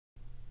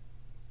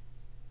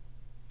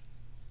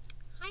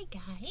Hi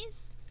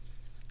guys,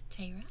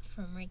 Tyra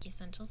from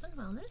ReikiEssentials and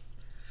Wellness.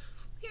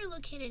 We are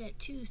located at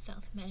 2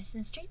 South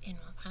Medicine Street in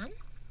Waupun,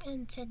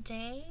 and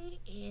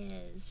today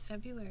is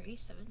February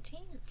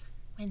 17th,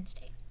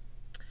 Wednesday.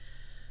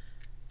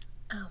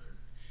 I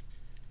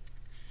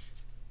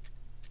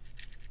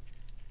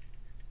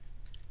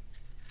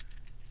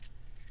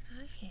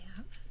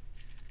have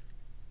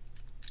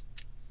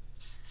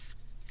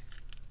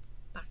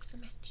a box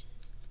of matches.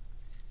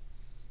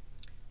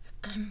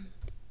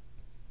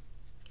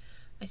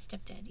 My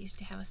stepdad used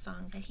to have a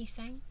song that he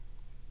sang.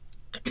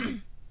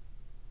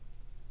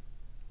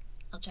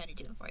 I'll try to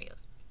do it for you.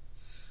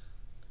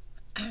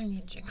 I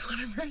need to drink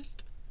water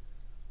first.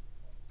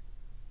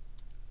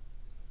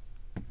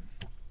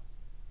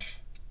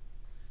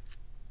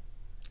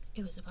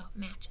 It was about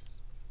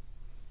matches.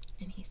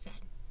 And he said,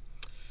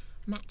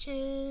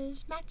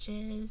 matches,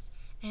 matches,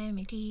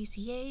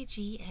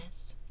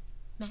 M-A-T-C-H-E-S.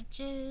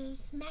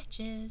 Matches,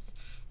 matches,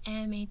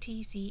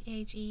 M-A-T-C-H-E-S.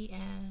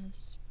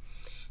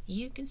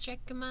 You can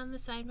strike them on the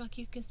sidewalk,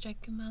 you can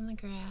strike them on the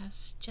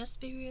grass. Just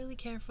be really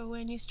careful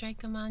when you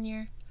strike them on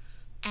your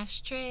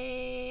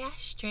ashtray,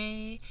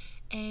 ashtray,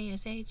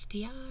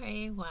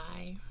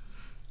 A-S-H-T-R-A-Y.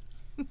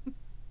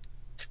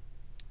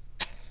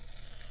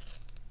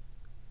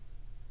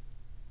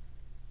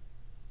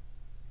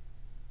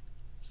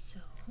 So,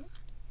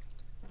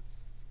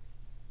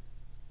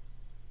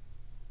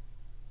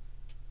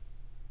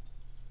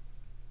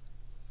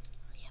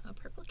 we have a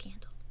purple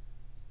candle.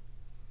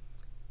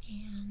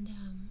 And, I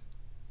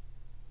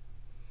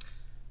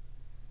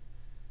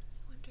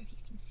wonder if you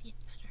can see it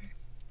better.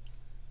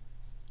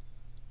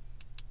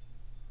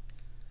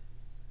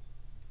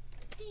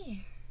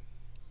 There.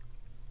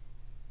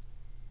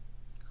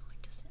 Oh,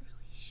 it doesn't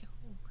really show.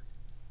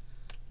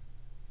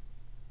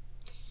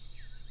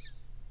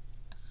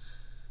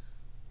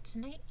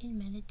 Tonight in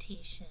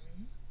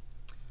meditation,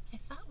 I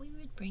thought we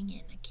would bring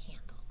in a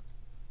candle.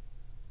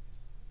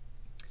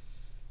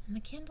 And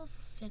the candles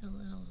will sit a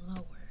little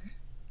lower.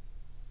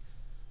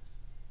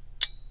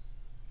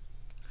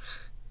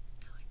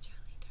 Oh, it's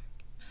really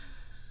dark.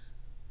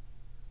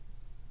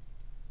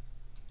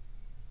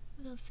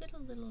 They'll sit a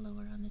little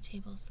lower on the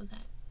table so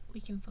that we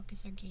can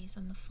focus our gaze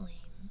on the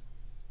flame.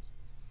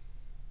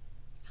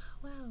 Oh,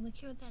 wow,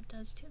 look at what that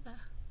does to the...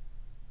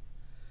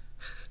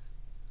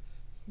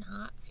 It's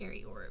not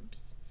fairy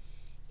orbs.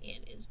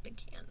 It is the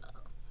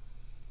candle.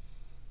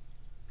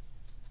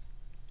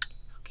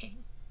 Okay,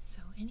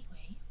 so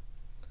anyway,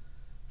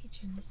 let me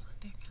turn this one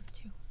back on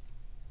too.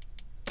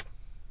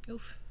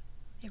 Oof,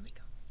 there we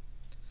go.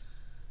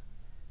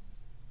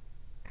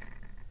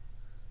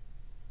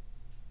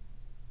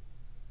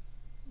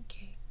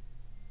 Okay.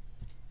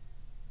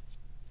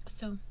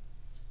 So,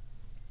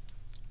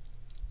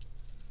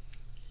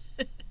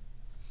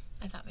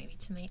 I thought maybe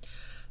tonight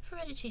for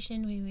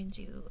meditation we would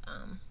do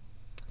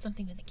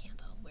something with a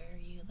candle where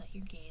you let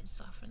your gaze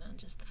soften on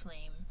just the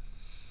flame.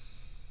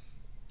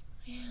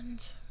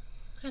 And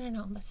I don't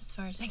know, that's as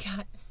far as I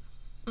got.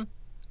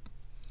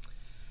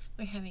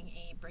 We're having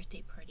a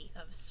birthday party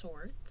of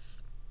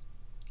sorts.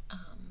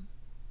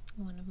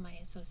 One of my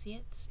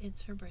associates,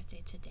 it's her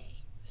birthday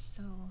today.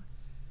 So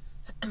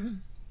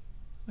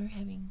we're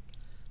having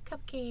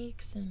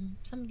cupcakes and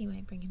somebody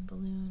might bring in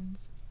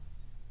balloons.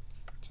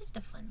 Just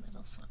a fun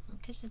little something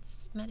because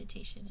it's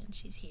meditation and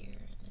she's here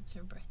and it's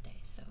her birthday.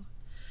 So,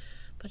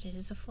 but it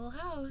is a full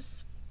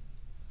house.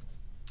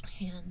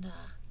 And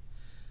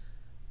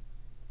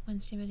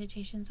Wednesday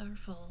meditations are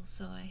full,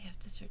 so I have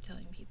to start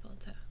telling people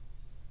to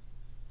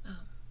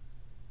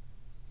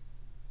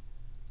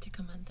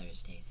come on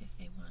Thursdays if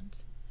they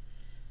want.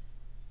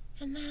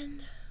 And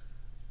then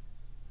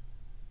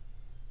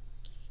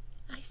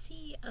I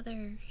see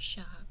other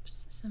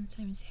shops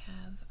sometimes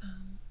have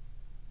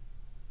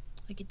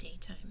like a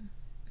daytime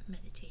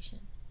meditation.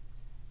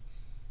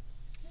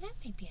 And that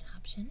might be an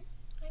option.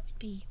 I would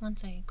be,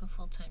 once I go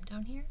full-time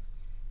down here,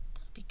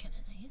 that'll be kind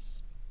of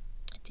nice.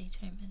 A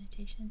daytime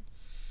meditation,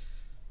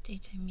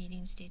 daytime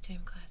meetings,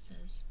 daytime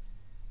classes.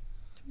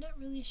 I'm not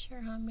really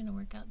sure how I'm going to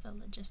work out the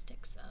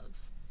logistics of,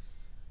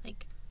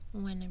 like,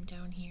 when I'm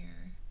down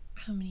here,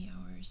 how many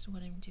hours,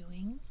 what I'm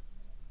doing.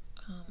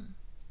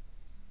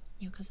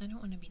 You know, because I don't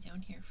want to be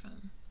down here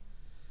from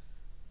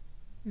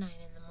 9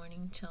 in the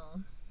morning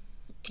till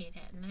 8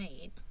 at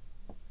night.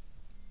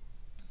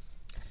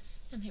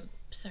 And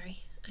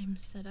I'm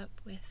set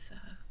up with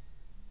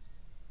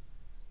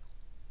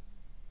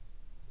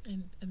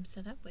I'm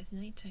set up with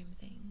nighttime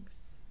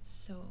things,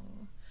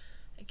 so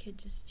I could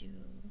just do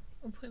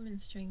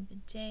appointments during the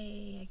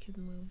day. I could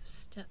move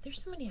stuff.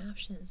 There's so many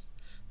options.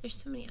 There's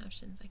so many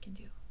options I can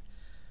do.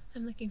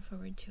 I'm looking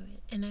forward to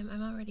it, and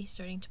I'm already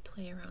starting to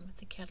play around with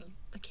the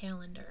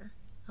calendar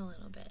a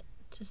little bit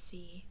to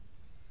see,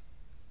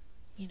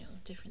 you know,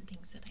 different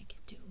things that I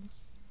could do.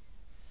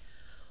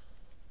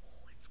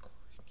 Oh, it's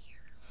cold in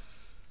here.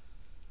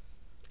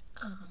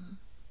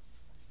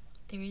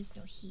 There is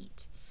no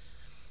heat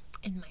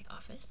in my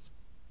office.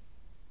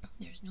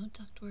 There's no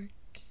ductwork,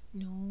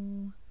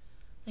 no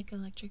like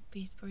electric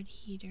baseboard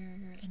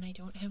heater, and I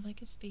don't have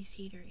like a space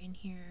heater in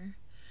here.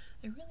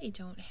 I really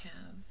don't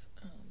have,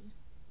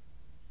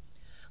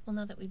 well,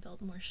 now that we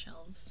built more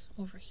shelves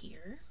over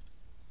here,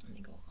 and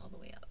they go all the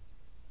way up,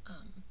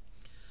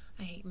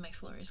 my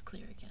floor is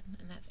clear again,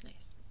 and that's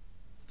nice.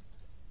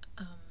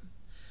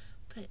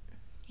 But,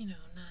 you know,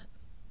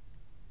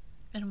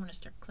 I don't want to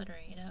start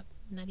cluttering it up,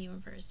 not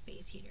even for a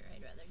space heater.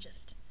 I'd rather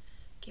just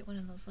get one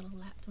of those little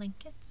lap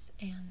blankets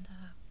and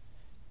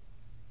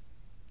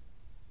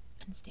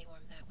stay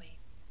warm that way.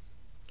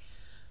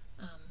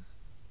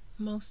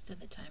 Most of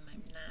the time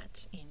I'm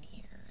not in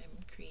here.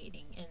 I'm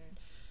creating, and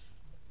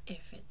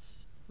if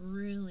it's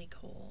really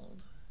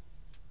cold,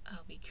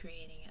 I'll be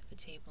creating at the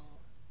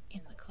table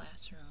in the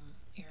classroom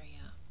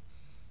area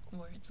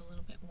where it's a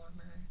little bit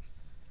warmer.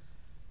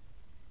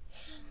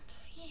 And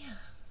yeah,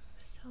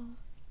 so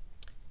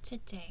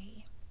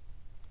today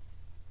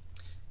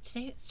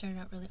it started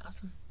out really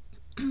awesome.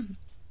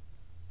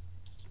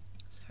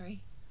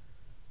 Sorry.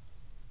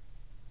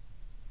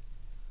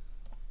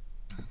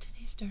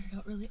 Today started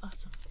out really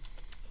awesome.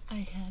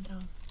 I had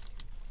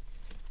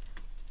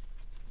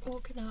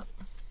woken up,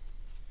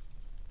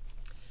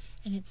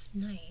 and it's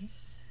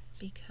nice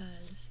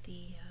because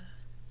the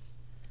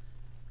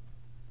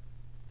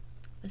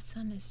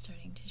sun is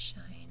starting to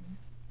shine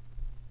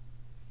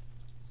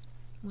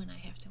when I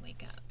have to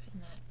wake up,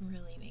 and that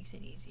really makes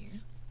it easier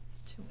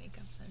to wake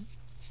up then.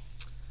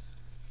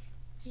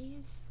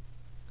 These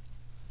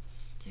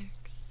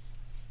sticks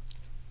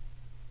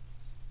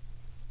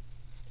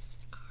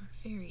are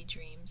fairy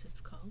dreams,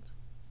 it's called.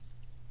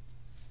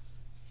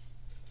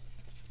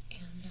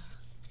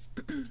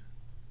 And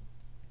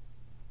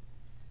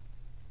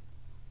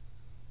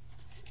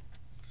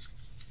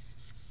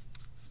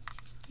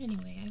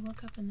anyway, I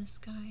woke up and the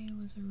sky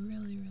was a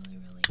really, really,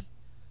 really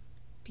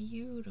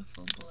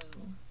beautiful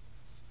blue.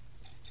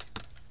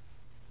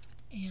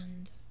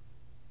 And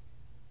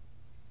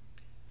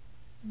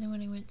then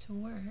when I went to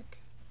work,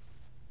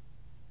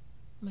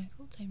 my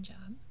full-time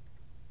job,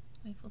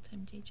 my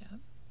full-time day job,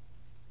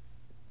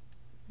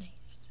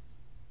 nice.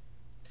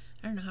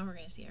 I don't know how we're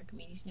going to see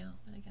Archimedes now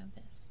that I got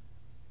this.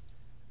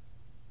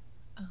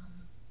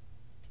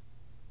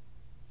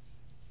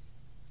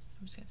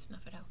 I'm just going to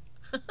snuff it out.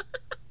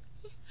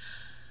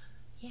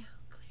 Yeah,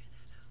 I'll clear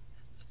that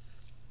out.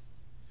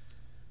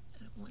 I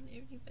don't want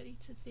everybody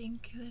to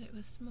think that it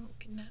was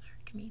smoke and not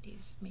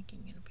Archimedes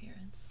making an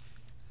appearance.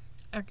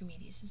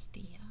 Archimedes is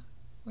the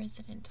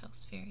resident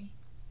house fairy.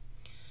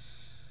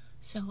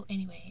 So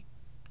anyway,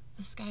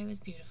 the sky was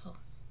beautiful.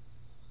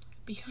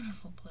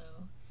 Beautiful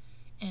blue.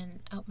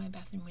 And out my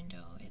bathroom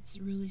window, it's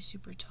really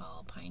super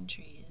tall pine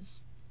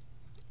trees.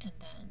 And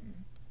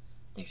then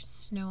there's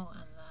snow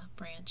on the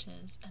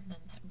branches, and then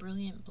that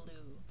brilliant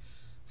blue.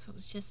 So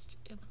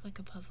it looked like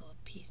a puzzle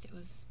piece.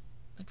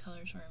 The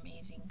colors were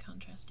amazing,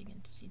 contrasting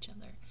against each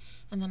other.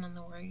 And then on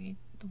the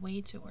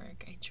way to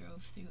work, I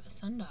drove through a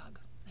sundog,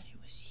 and it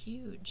was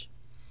huge.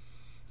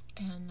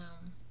 And I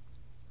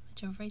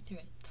drove right through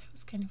it. That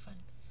was kind of fun.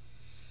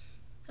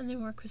 And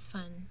then work was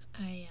fun.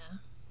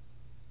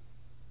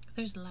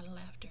 There's a lot of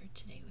laughter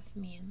today with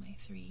me and my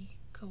 3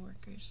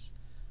 coworkers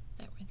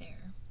that were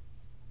there.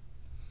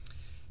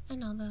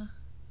 And all the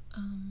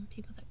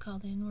people that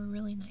called in were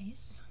really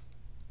nice.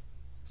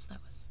 So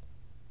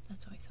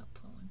that's always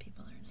helpful when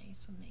people are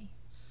nice, when they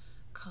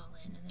call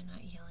in and they're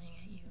not yelling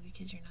at you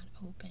because you're not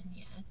open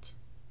yet.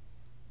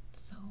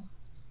 So,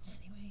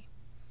 anyway.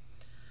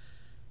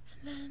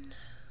 And then,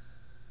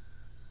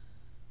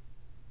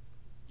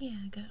 yeah,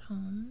 I got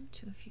home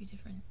to a few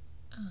different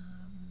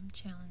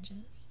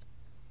challenges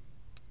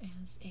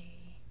as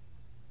a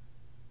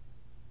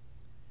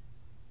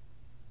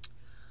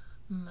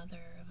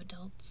mother of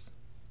adults,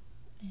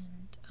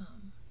 and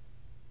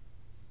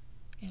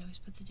it always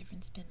puts a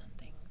different spin on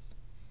things.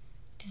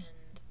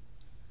 And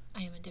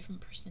I am a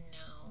different person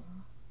now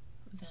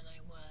than I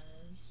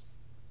was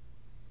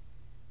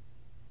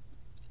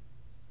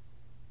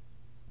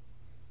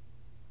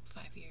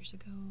 5 years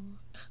ago,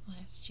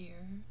 last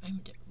year.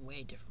 I'm a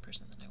way different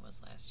person than I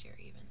was last year,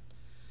 even.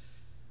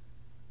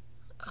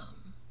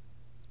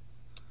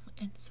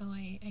 And so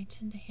I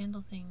tend to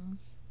handle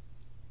things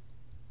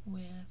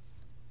with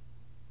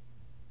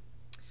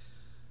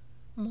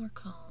more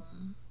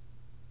calm,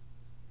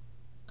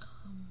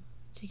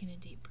 taking a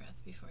deep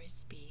breath before I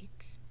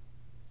speak.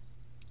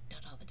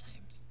 Not all the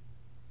times.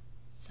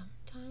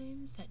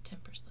 Sometimes that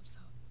temper slips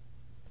out.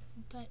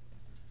 But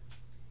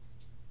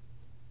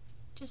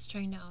just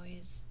trying to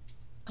always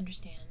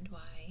understand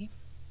why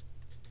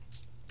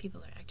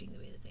people are acting the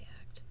way that they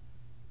act.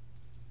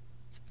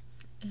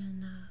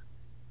 And,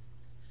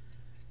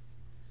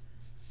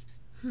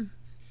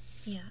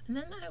 yeah, and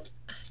then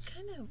I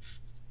kind of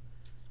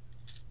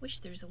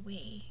wish there's a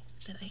way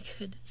that I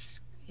could,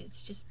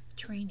 it's just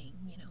training,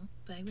 you know,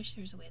 but I wish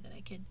there was a way that I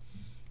could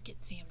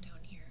get Sam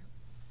down here,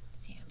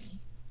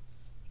 Sammy,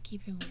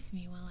 keep him with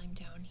me while I'm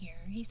down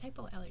here. He's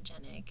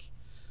hypoallergenic,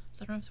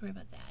 so I don't have to worry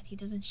about that. He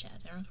doesn't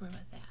shed, I don't have to worry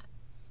about that.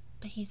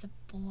 But he's a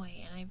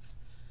boy, and I've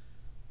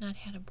not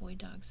had a boy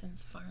dog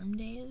since farm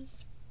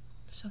days,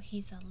 So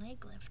he's a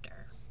leg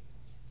lifter.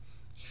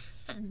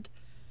 And,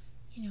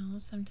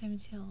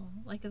 sometimes he'll,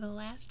 like the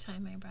last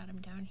time I brought him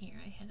down here,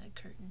 I had a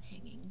curtain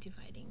hanging,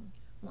 dividing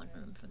one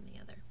room from the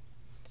other.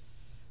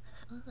 And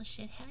that little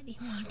shithead, he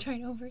walked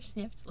right over,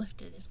 sniffed,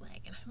 lifted his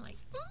leg, and I'm like,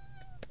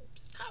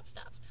 stop.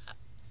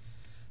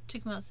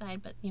 Took him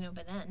outside, but then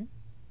it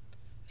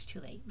was too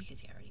late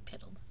because he already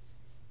piddled.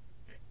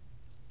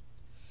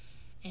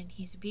 And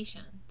he's a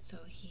Bichon, so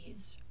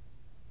he's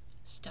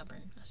a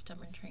stubborn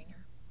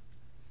trainer.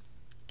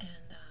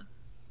 And,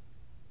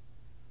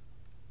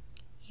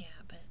 yeah,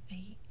 but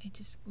I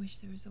just wish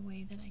there was a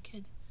way that I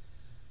could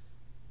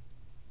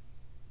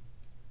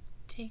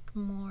take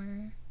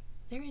more.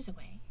 There is a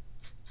way.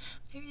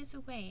 There is a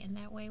way, and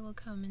that way will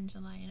come in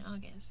July and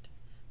August,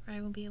 where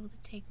I will be able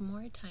to take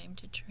more time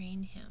to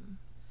train him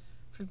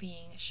for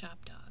being a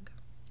shop dog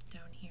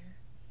down here,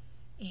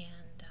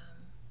 and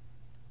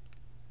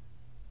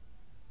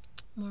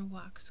more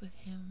walks with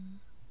him,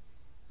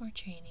 more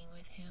training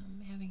with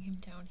him, having him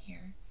down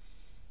here.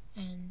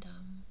 And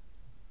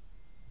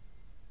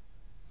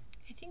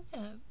I think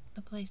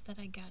the place that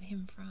I got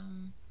him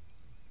from,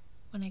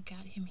 when I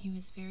got him, he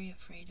was very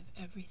afraid of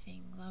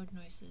everything. Loud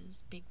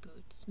noises, big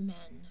boots,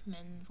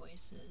 men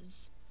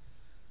voices.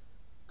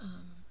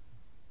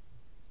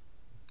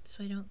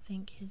 So I don't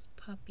think his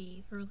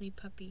early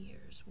puppy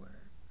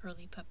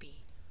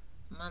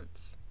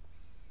months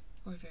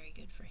were very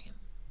good for him.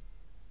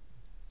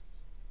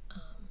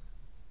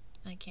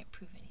 I can't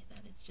prove any of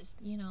that. It's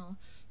just, you know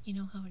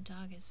how a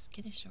dog is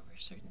skittish over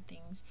certain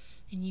things,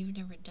 and you've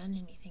never done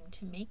anything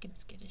to make him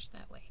skittish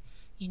that way.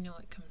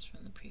 It comes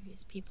from the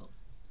previous people.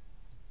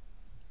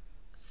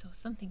 So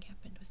something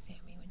happened with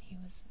Sammy when he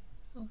was,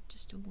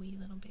 just a wee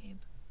little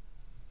babe.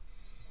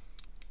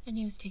 And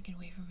he was taken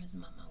away from his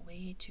mama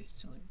way too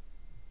soon.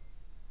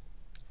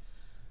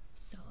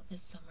 So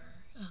this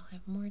summer, I'll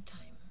have more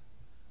time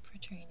for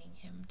training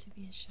him to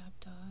be a shop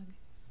dog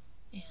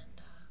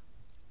and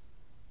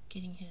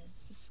getting his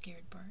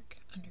scared bark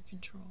under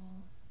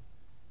control.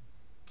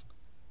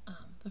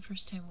 The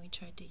first time we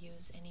tried to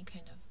use any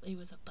kind of, it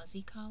was a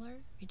buzzy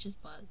collar, it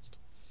just buzzed,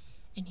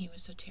 and he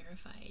was so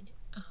terrified.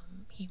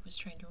 He was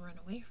trying to run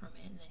away from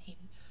it, and then he'd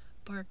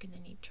bark, and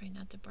then he'd try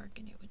not to bark,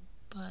 and it would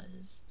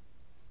buzz,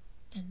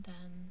 and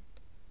then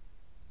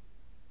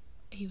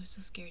he was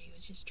so scared he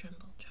was just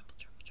tremble,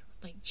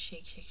 like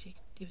shake.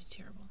 It was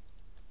terrible.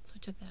 So I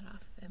took that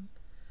off of him,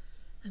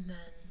 and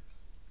then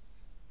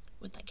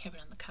would have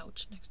it on the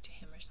couch next to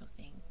him or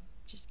something,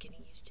 just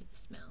getting used to the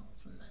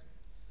smells, and then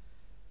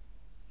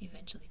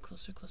eventually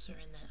closer,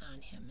 and then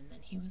on him, and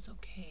then he was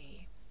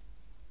okay.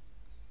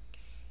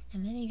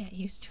 And then he got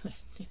used to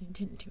it, and it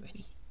didn't do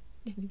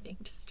anything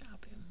to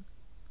stop him.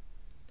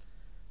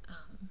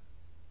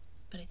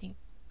 But I think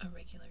a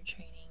regular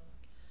training,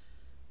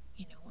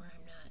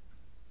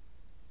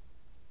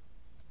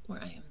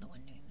 where I am the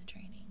one doing the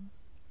training,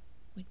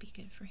 would be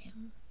good for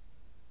him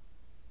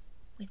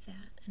with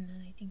that, and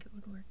then I think it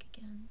would work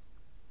again.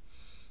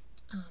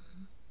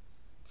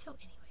 So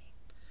anyway,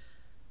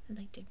 I'd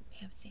like to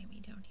have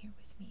Sammy down here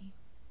with me.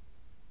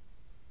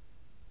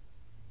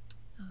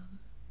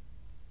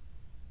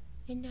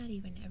 And not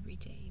even every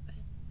day, but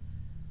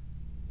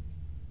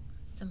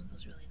some of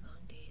those really long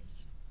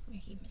days where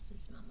he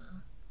misses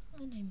Mama,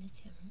 and I miss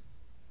him.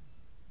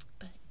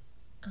 But,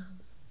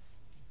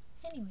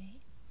 anyway,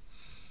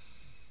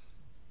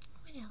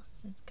 what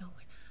else is going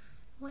on?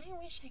 Well,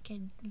 I wish I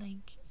could,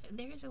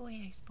 there's a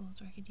way, I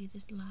suppose, where I could do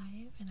this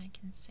live, and I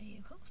can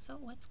say, so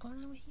what's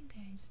going on with you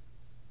guys?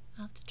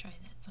 I'll have to try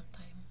that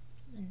sometime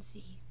and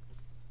see.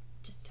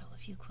 Just tell a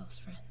few close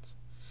friends.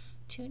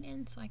 Tune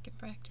in so I can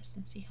practice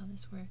and see how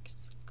this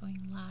works, going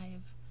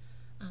live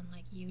on,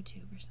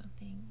 YouTube or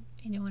something.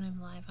 I know when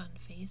I'm live on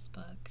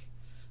Facebook,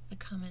 the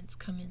comments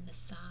come in the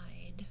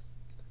side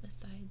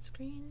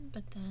screen,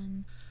 but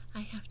then I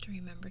have to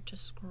remember to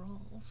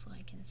scroll so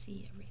I can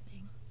see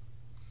everything.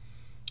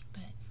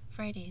 But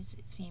Fridays,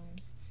 it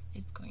seems,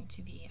 is going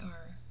to be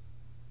our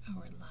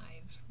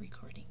live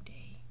recording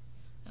day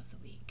of the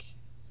week.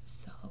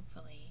 So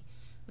hopefully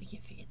we can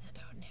figure that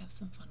out and have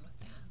some fun with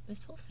that.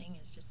 This whole thing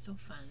is just so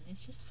fun.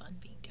 It's just fun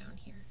being down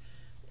here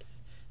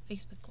with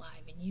Facebook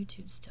Live and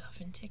YouTube stuff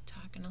and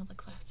TikTok and all the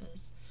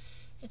classes.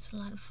 It's a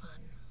lot of fun.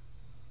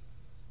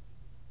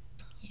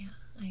 Yeah,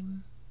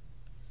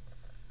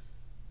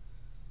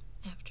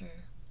 after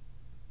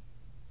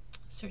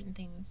certain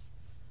things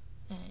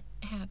that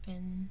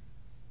happen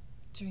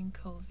during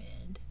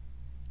COVID,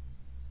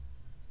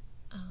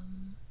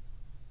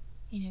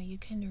 you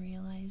kind of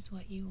realize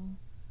what you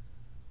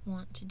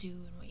want to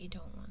do and what you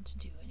don't want to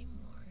do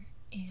anymore.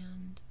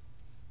 And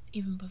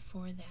even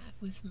before that,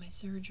 with my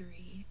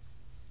surgery,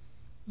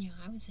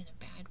 I was in a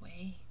bad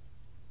way,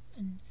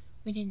 and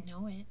we didn't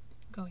know it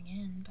going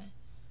in, but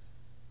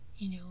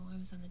I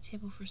was on the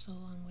table for so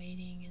long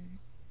waiting, and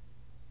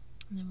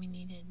then we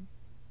needed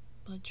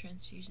blood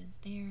transfusions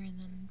there,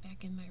 and then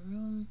back in my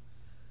room.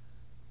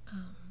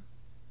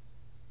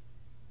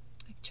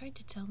 I tried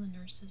to tell the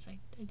nurses I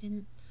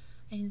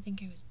I didn't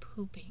think I was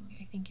pooping.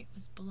 I think it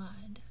was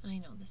blood. I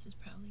know this is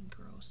probably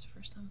gross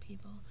for some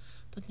people,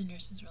 but the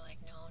nurses were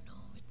like, no,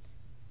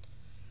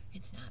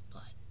 it's not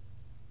blood.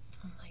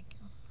 I'm like,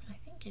 I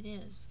think it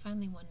is.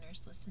 Finally, one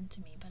nurse listened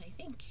to me, but I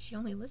think she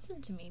only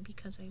listened to me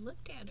because I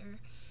looked at her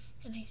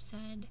and I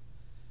said,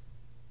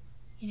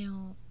 you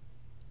know,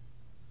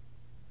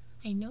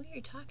 I know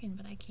you're talking,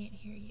 but I can't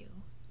hear you.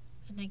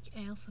 And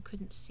I also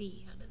couldn't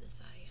see out of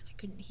this eye, and I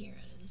couldn't hear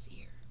out of this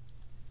ear.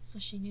 So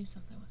she knew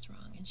something was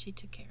wrong, and she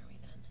took care of me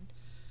then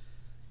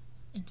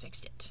and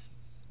fixed it.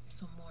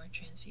 So more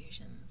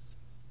transfusions.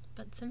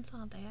 But since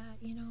all that,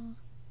 you know,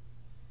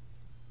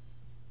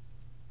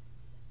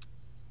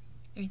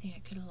 everything I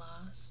could have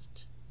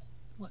lost,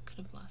 what could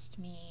have lost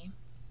me,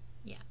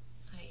 yeah,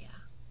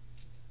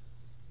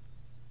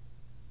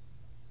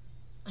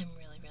 I'm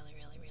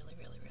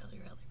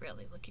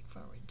really looking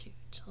forward to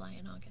July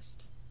and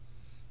August.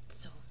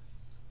 So,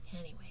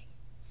 anyway,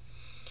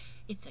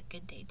 it's a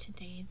good day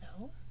today,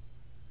 though.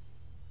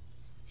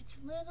 It's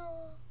a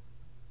little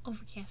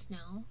overcast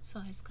now, so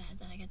I was glad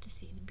that I got to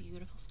see the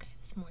beautiful sky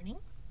this morning.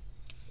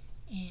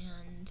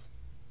 And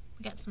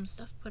we got some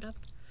stuff put up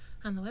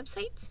on the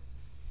website.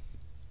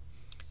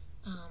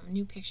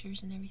 New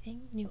pictures and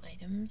everything. New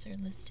items are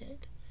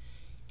listed.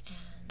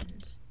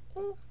 And,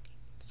 oh,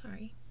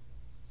 sorry.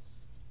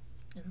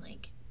 And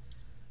like,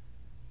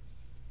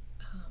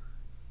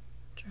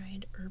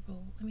 dried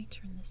herbal. Let me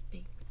turn this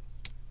big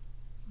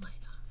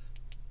light off.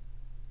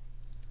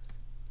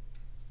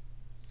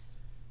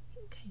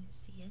 You can kind of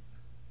see it.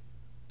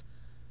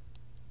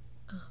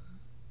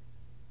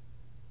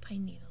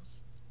 Pine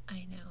needles.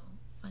 I know,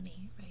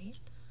 funny, right?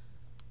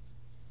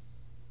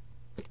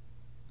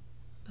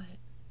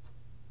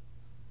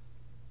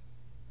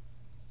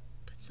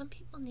 But some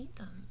people need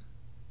them.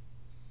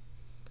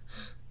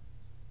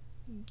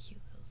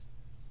 Cute little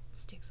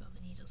sticks, all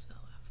the needles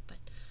fell off, but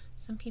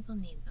some people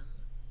need them.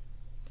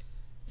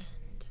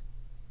 And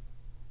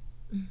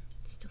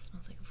it still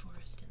smells like a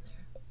forest in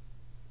there.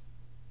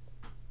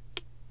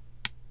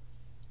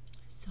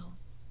 So,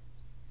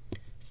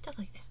 stuff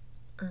like that.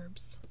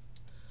 Herbs,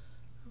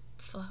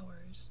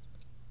 flowers,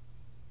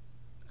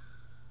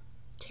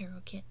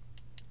 tarot kit,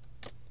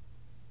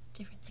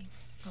 different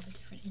things, all the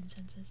different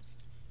incenses.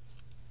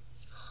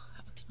 Oh,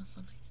 that one smells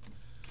so nice.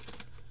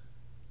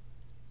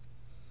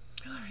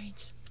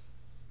 Alright.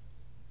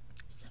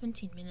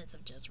 17 minutes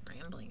of just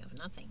rambling of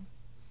nothing.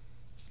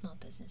 Small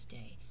business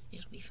day.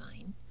 It'll be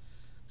fine.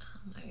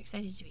 I'm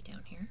excited to be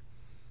down here.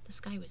 The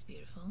sky was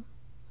beautiful.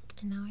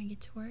 And now I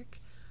get to work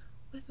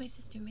with my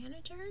assistant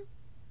manager.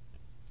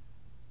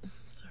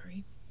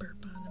 Sorry,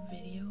 burp on a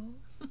video.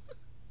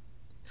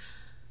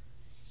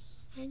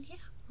 And yeah,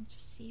 we'll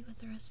just see what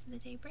the rest of the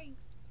day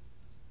brings.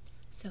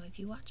 So if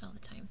you watch all the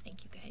time,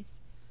 thank you guys.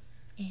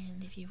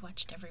 And if you've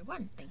watched every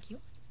one, thank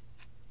you.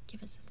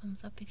 Give us a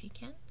thumbs up if you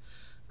can.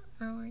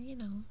 Or, you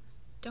know,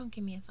 don't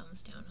give me a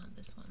thumbs down on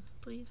this one,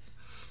 please.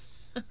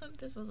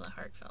 This was a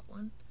heartfelt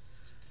one.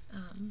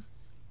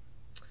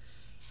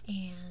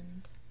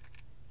 And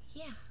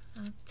yeah,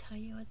 I'll tell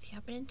you what's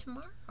happening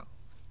tomorrow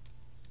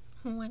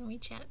when we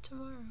chat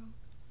tomorrow.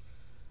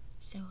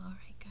 So,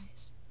 alright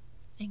guys,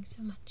 thanks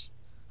so much.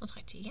 I'll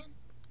talk to you again.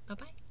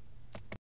 Bye-bye.